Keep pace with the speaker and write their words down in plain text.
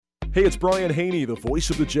Hey, it's Brian Haney, the voice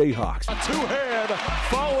of the Jayhawks. A two-hand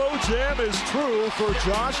follow jam is true for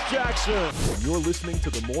Josh Jackson. And you're listening to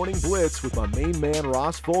the Morning Blitz with my main man,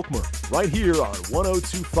 Ross Volkmer, right here on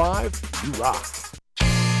 102.5 You Rock.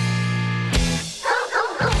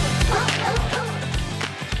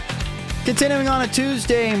 Continuing on a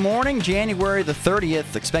Tuesday morning, January the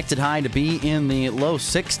 30th, expected high to be in the low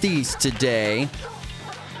 60s today.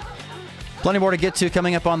 Plenty more to get to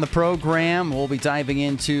coming up on the program. We'll be diving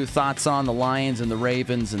into thoughts on the Lions and the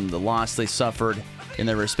Ravens and the loss they suffered in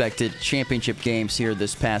their respective championship games here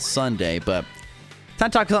this past Sunday. But time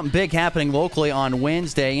to talk something big happening locally on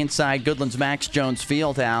Wednesday inside Goodland's Max Jones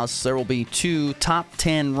Fieldhouse. There will be two top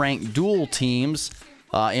 10 ranked dual teams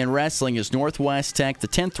in wrestling as Northwest Tech, the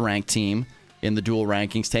 10th ranked team in the dual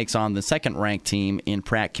rankings, takes on the second ranked team in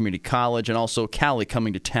Pratt Community College, and also Cali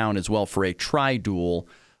coming to town as well for a tri-dual,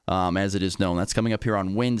 as it is known. That's coming up here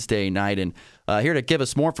on Wednesday night. And here to give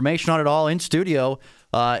us more information on it all in studio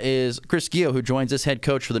is Coach Guillot, who joins us, head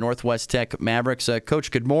coach for the Northwest Tech Mavericks.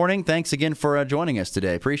 Coach, good morning. Thanks again for joining us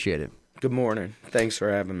today. Appreciate it. Good morning. Thanks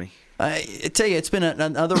for having me. I tell you, it's been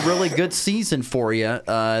another really good season for you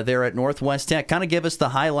there at Northwest Tech. Kind of give us the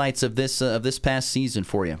highlights of this past season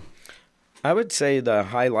for you. I would say the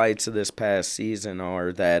highlights of this past season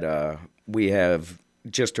are that we have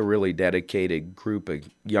just a really dedicated group of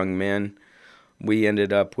young men. We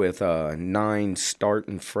ended up with 9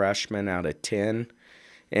 starting freshmen out of 10,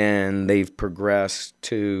 and they've progressed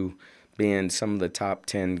to being some of the top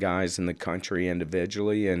 10 guys in the country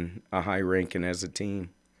individually and a high ranking as a team.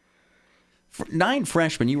 9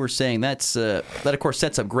 freshmen, you were saying that of course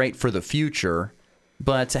sets up great for the future.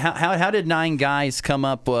 But how did 9 guys come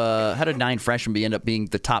up? How did 9 freshmen end up being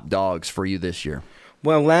the top dogs for you this year?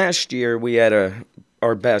 Well, last year we had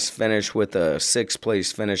our best finish with a 6th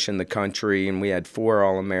place finish in the country, and we had 4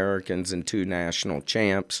 All-Americans and 2 national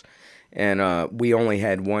champs, and we only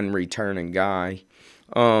had 1 returning guy.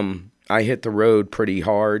 I hit the road pretty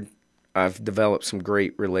hard. I've developed some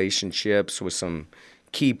great relationships with some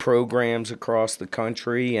key programs across the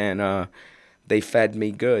country, and they fed me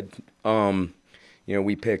good.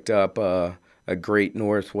 We picked up a great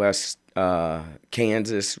Northwest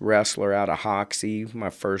Kansas wrestler out of Hoxie, my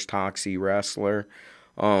first Hoxie wrestler,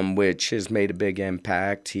 which has made a big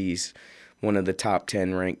impact. He's one of the top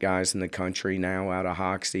 10 ranked guys in the country now out of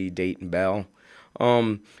Hoxie, Dayton Bell.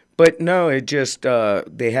 But no, it just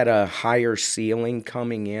they had a higher ceiling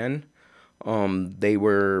coming in. They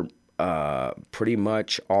were pretty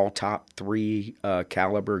much all top 3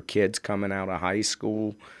 caliber kids coming out of high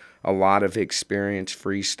school. A lot of experience,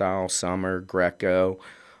 freestyle, summer, Greco.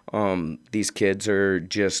 These kids are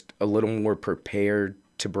just a little more prepared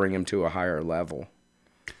to bring them to a higher level.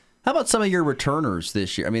 How about some of your returners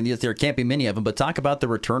this year? I mean, there can't be many of them, but talk about the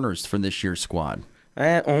returners from this year's squad.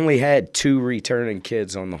 I only had 2 returning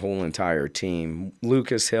kids on the whole entire team.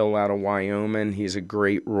 Lucas Hill out of Wyoming, he's a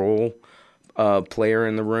great role player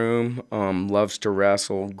in the room, loves to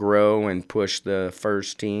wrestle, grow, and push the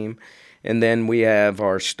first team. And then we have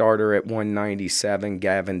our starter at 197,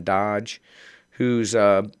 Gavin Dodge, who's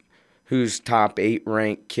top 8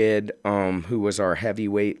 ranked kid, who was our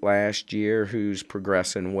heavyweight last year, who's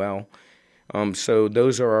progressing well. So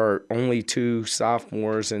those are our only 2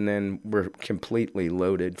 sophomores, and then we're completely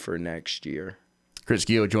loaded for next year. Coach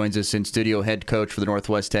Guillot joins us in studio, head coach for the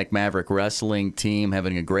Northwest Tech Maverick wrestling team,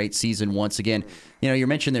 having a great season once again. You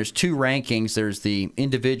mentioned there's 2 rankings. There's the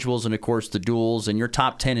individuals and, of course, the duels, and you're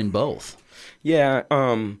top 10 in both. Yeah,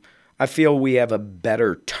 I feel we have a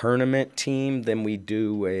better tournament team than we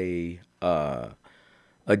do a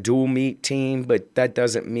dual meet team, but that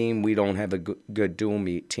doesn't mean we don't have a good dual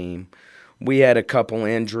meet team. We had a couple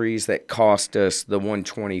injuries that cost us the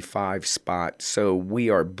 125 spot, so we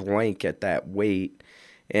are blank at that weight,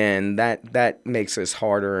 and that makes us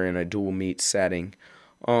harder in a dual meet setting.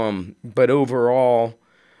 But overall,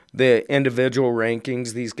 the individual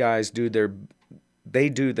rankings, these guys do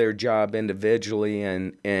their job individually,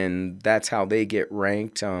 and that's how they get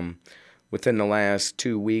ranked. Within the last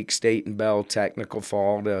 2 weeks, Dayton Bell Technical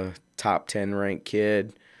Fall, the top 10 ranked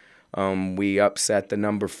kid. We upset the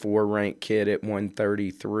number 4 ranked kid at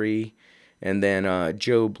 133. And then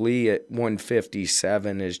Joe Lee at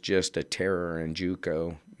 157 is just a terror in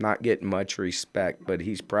JUCO. Not getting much respect, but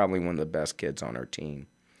he's probably one of the best kids on our team.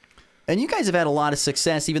 And you guys have had a lot of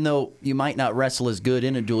success, even though you might not wrestle as good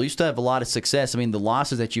in a duel. You still have a lot of success. I mean, the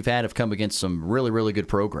losses that you've had have come against some really, really good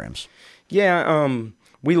programs. Yeah,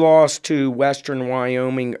 we lost to Western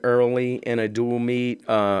Wyoming early in a dual meet.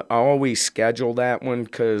 I always schedule that one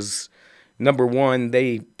because, number one,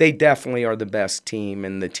 they definitely are the best team,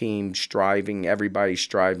 and the team everybody's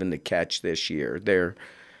striving to catch this year.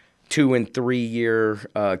 2 and 3 year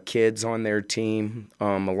kids on their team.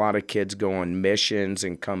 A lot of kids go on missions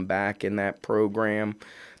and come back in that program.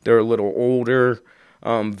 They're a little older,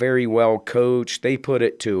 very well coached. They put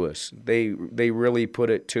it to us. They really put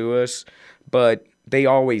it to us, but they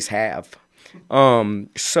always have.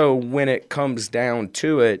 So when it comes down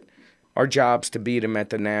to it, our job's to beat them at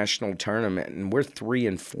the national tournament, and we're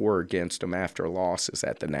 3-4 against them after losses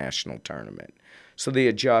at the national tournament. So the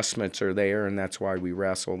adjustments are there, and that's why we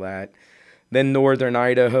wrestle that. Then Northern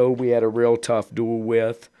Idaho, we had a real tough duel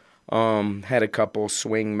with. Had a couple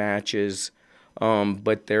swing matches,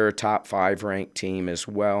 but they're a top 5 ranked team as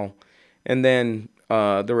well. And then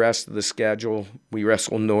the rest of the schedule, we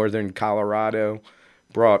wrestled Northern Colorado,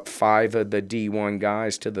 brought 5 of the D1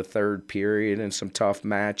 guys to the third period in some tough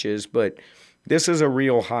matches. But this is a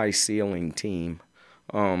real high-ceiling team.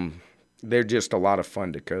 They're just a lot of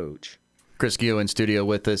fun to coach. Chris Guillot in studio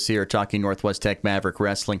with us here talking Northwest Tech Maverick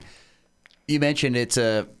Wrestling. You mentioned it's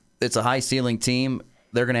a high-ceiling team.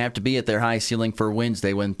 They're going to have to be at their high ceiling for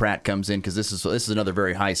Wednesday when Pratt comes in, because this is another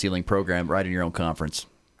very high-ceiling program right in your own conference.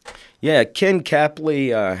 Yeah, Ken Kepley,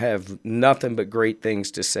 have nothing but great things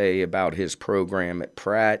to say about his program at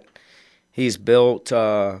Pratt. He's built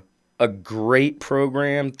a great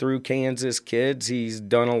program through Kansas kids. He's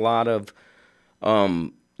done a lot of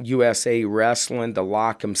USA wrestling to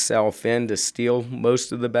lock himself in to steal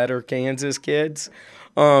most of the better Kansas kids.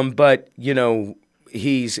 But, you know,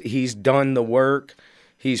 he's done the work.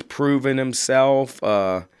 He's proven himself.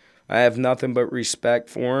 I have nothing but respect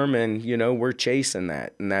for him, and, you know, we're chasing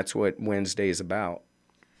that, and that's what Wednesday's about.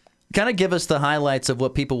 Kind of give us the highlights of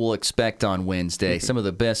what people will expect on Wednesday, some of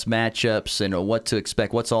the best matchups and what to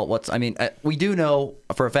expect. We do know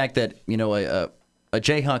for a fact that, you know, a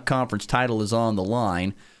Jayhawk Conference title is on the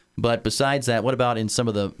line, but besides that, what about in some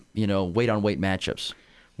of the, you know, weight-on-weight matchups?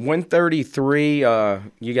 133,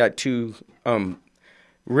 you got two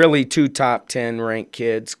top 10 ranked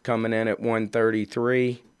kids coming in at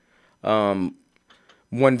 133.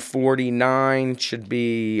 149 should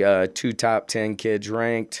be 2 top 10 kids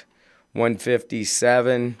ranked.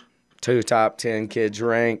 157, 2 top 10 kids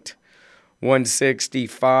ranked.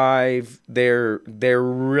 165, they're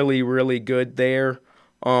really, really good there.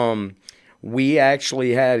 We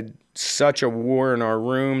actually had such a war in our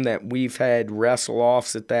room that we've had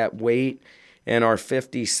wrestle-offs at that weight, and our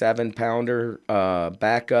 57-pounder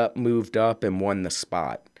backup moved up and won the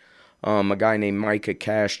spot. A guy named Micah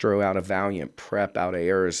Castro out of Valiant Prep out of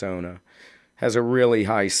Arizona has a really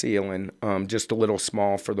high ceiling, just a little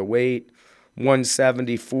small for the weight.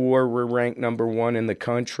 174, we're ranked number 1 in the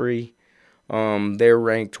country. They're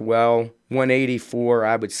ranked well. 184,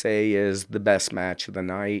 I would say, is the best match of the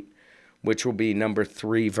night, which will be number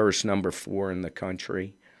 3 versus number 4 in the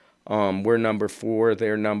country. We're number 4,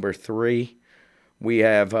 they're number 3. We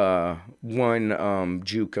have one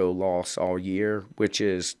JUCO loss all year, which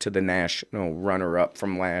is to the national runner-up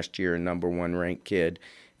from last year, number 1 ranked kid.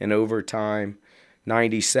 In overtime,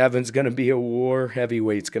 97's going to be a war.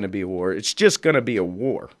 Heavyweight's going to be a war. It's just going to be a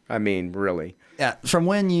war. I mean, really. Yeah, from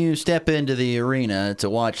when you step into the arena to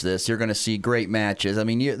watch this, you're going to see great matches. I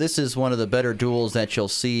mean, this is one of the better duels that you'll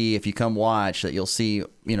see if you come watch, that you'll see,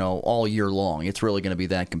 you know, all year long. It's really going to be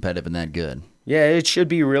that competitive and that good. Yeah, it should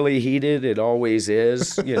be really heated. It always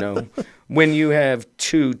is. You know, when you have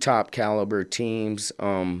 2 top caliber teams,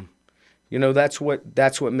 you know, that's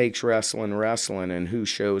what makes wrestling, and who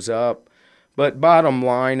shows up. But bottom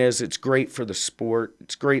line is, it's great for the sport.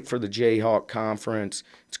 It's great for the Jayhawk Conference.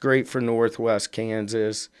 It's great for Northwest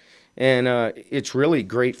Kansas. And it's really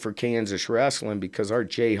great for Kansas wrestling because our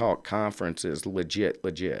Jayhawk Conference is legit.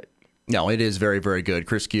 No, it is very, very good.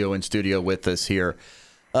 Chris Guillot in studio with us here.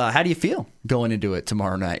 How do you feel going into it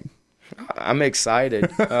tomorrow night? I'm excited.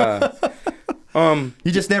 You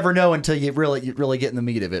just never know until you really get in the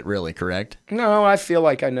meat of it, really, correct? No, I feel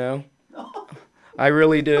like I know. I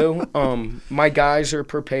really do. My guys are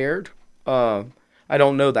prepared. I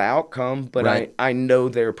don't know the outcome, but right. I know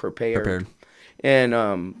they're prepared. And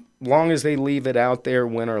long as they leave it out there,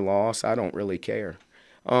 win or loss, I don't really care.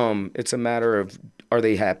 It's a matter of, are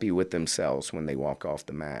they happy with themselves when they walk off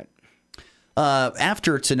the mat?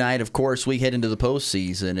 After tonight, of course, we head into the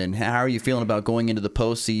postseason. And how are you feeling about going into the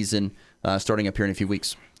postseason starting up here in a few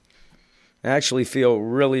weeks? I actually feel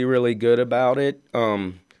really, really good about it.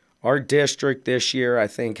 Our district this year, I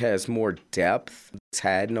think, has more depth than it's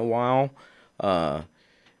had in a while.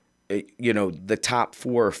 You know, the top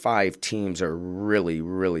 4 or 5 teams are really,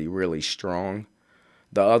 really, really strong.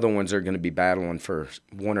 The other ones are going to be battling for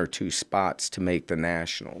 1 or 2 spots to make the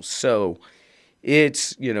nationals. So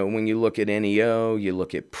it's, when you look at NEO, you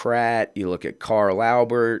look at Pratt, you look at Carl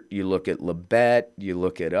Albert, you look at Labette, you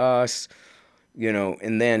look at us,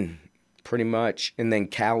 and then pretty much, and then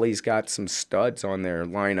Cali's got some studs on their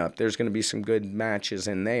lineup. There's going to be some good matches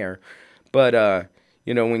in there. But,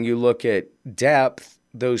 when you look at depth,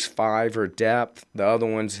 those 5 are depth. The other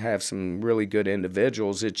ones have some really good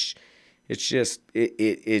individuals. It's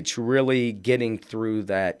really getting through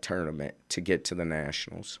that tournament to get to the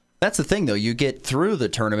Nationals. That's the thing, though. You get through the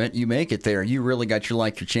tournament, you make it there, you really got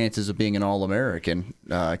your chances of being an All-American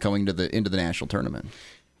going into the national tournament.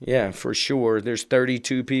 Yeah, for sure. There's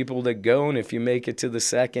 32 people that go, and if you make it to the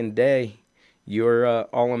second day, you're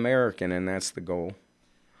All-American, and that's the goal.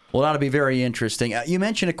 Well, that'll be very interesting. You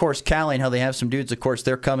mentioned, of course, Cali and how they have some dudes. Of course,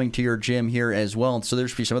 they're coming to your gym here as well, and so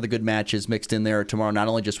there's be some other good matches mixed in there tomorrow, not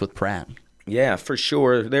only just with Pratt. Yeah, for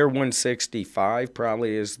sure. Their 165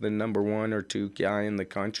 probably is the number 1 or 2 guy in the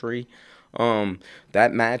country.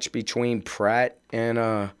 That match between Pratt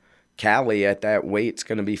and Cali at that weight's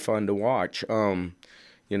going to be fun to watch.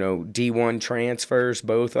 D1 transfers,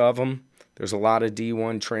 both of them. There's a lot of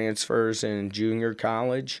D1 transfers in junior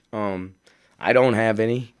college. I don't have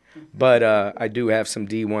any, but I do have some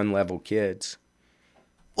D1 level kids.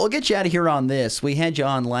 We'll get you out of here on this. We had you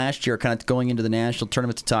on last year kind of going into the national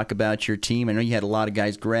tournament to talk about your team. I know you had a lot of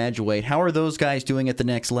guys graduate. How are those guys doing at the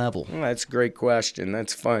next level? Well, that's a great question.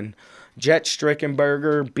 That's fun. Jet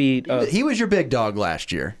Strickenberger beat... he was your big dog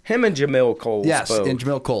last year. Him and Jamil Coles. Yes, both. and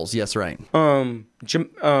Jamil Coles. Yes, right.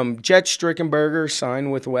 Jet Strickenberger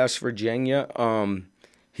signed with West Virginia.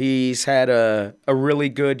 He's had a really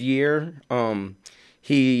good year.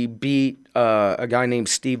 He beat a guy named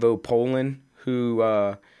Steve O'Poland,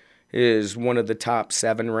 who is one of the top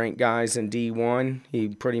 7 ranked guys in D1. He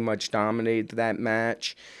pretty much dominated that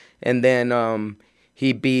match. And then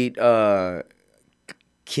he beat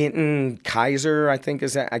Kenton Kaiser, I think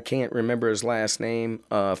is that. I can't remember his last name,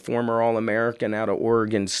 former All-American out of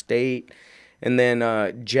Oregon State. And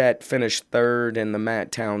then Jet finished 3rd in the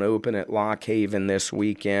Matt Town Open at Lock Haven this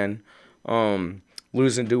weekend,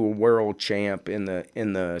 losing to a world champ in the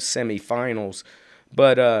semifinals.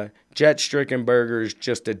 But Jet Strickenberger is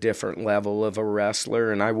just a different level of a wrestler,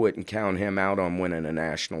 and I wouldn't count him out on winning a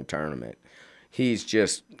national tournament. He's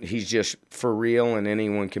just for real, and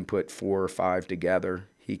anyone can put 4 or 5 together.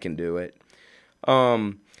 He can do it.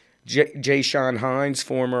 Jay Sean Hines,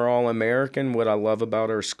 former All-American. What I love about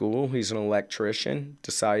our school, he's an electrician,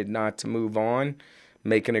 decided not to move on,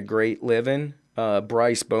 making a great living.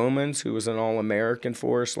 Bryce Bowmans, who was an All-American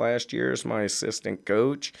for us last year, is my assistant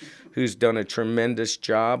coach, who's done a tremendous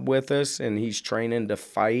job with us, and he's training to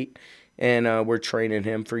fight. And we're training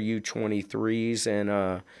him for U23s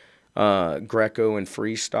and Greco and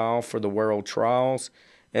freestyle for the World Trials.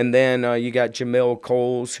 And then you got Jamil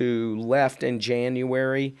Coles, who left in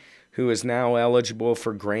January, who is now eligible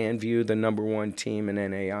for Grandview, the number 1 team in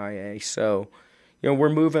NAIA. So, we're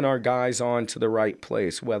moving our guys on to the right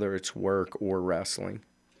place, whether it's work or wrestling.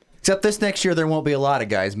 Except this next year, there won't be a lot of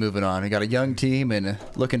guys moving on. We got a young team and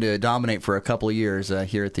looking to dominate for a couple of years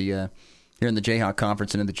here in the Jayhawk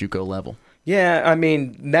Conference and in the JUCO level. Yeah, I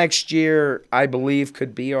mean, next year, I believe,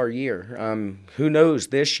 could be our year. Who knows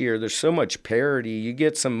this year? There's so much parity. You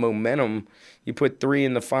get some momentum. You put 3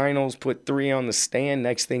 in the finals, put 3 on the stand.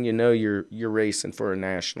 Next thing you know, you're racing for a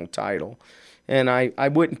national title. And I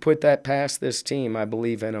wouldn't put that past this team. I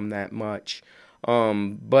believe in them that much.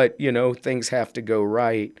 But, things have to go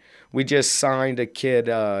right. We just signed a kid.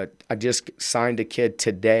 I just signed a kid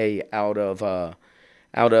today out of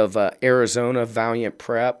Arizona, Valiant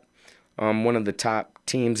Prep. One of the top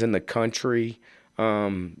teams in the country.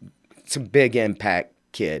 It's a big impact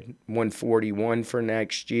kid, 141 for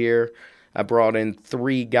next year. I brought in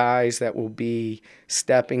 3 guys that will be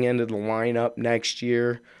stepping into the lineup next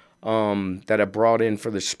year that I brought in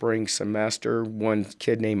for the spring semester. One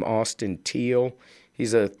kid named Austin Teal.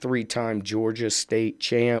 He's a 3-time Georgia State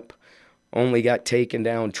champ. Only got taken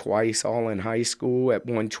down twice, all in high school at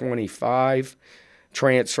 125.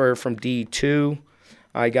 Transfer from D2.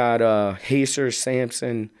 I got Hacer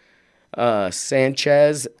Sampson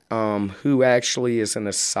Sanchez, who actually is an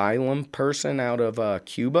asylum person out of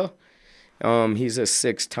Cuba. He's a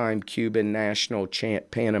 6-time Cuban national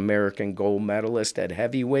champ, Pan American gold medalist at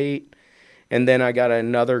heavyweight. And then I got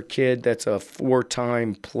another kid that's a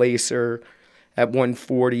 4-time placer at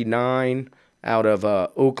 149 out of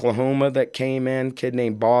Oklahoma that came in, kid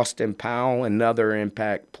named Boston Powell, another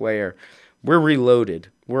impact player. We're reloaded.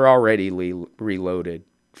 We're already reloaded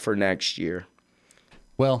for next year.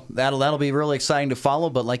 Well, that'll be really exciting to follow,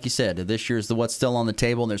 but like you said, this year's what's still on the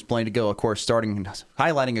table, and there's plenty to go, of course,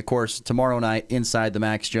 highlighting, of course, tomorrow night inside the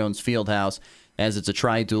Max Jones Fieldhouse as it's a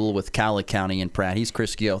tri-duel with Cowley County and Pratt. He's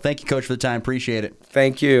Chris Guillot. Thank you, Coach, for the time. Appreciate it.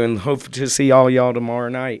 Thank you, and hope to see all y'all tomorrow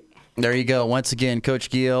night. There you go. Once again, Coach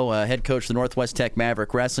Guillot, head coach of the Northwest Tech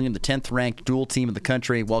Maverick Wrestling, the 10th-ranked dual team in the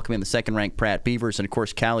country, welcoming the 2nd-ranked Pratt Beavers, and, of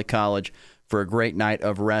course, Cowley College for a great night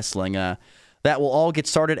of wrestling. That will all get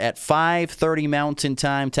started at 5:30 Mountain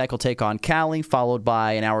Time. Tech will take on Cowley, followed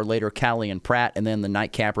by an hour later Cowley and Pratt, and then the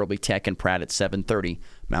nightcapper will be Tech and Pratt at 7:30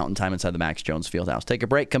 Mountain Time inside the Max Jones Fieldhouse. Take a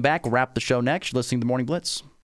break, come back, we'll wrap the show next. You're listening to the Morning Blitz.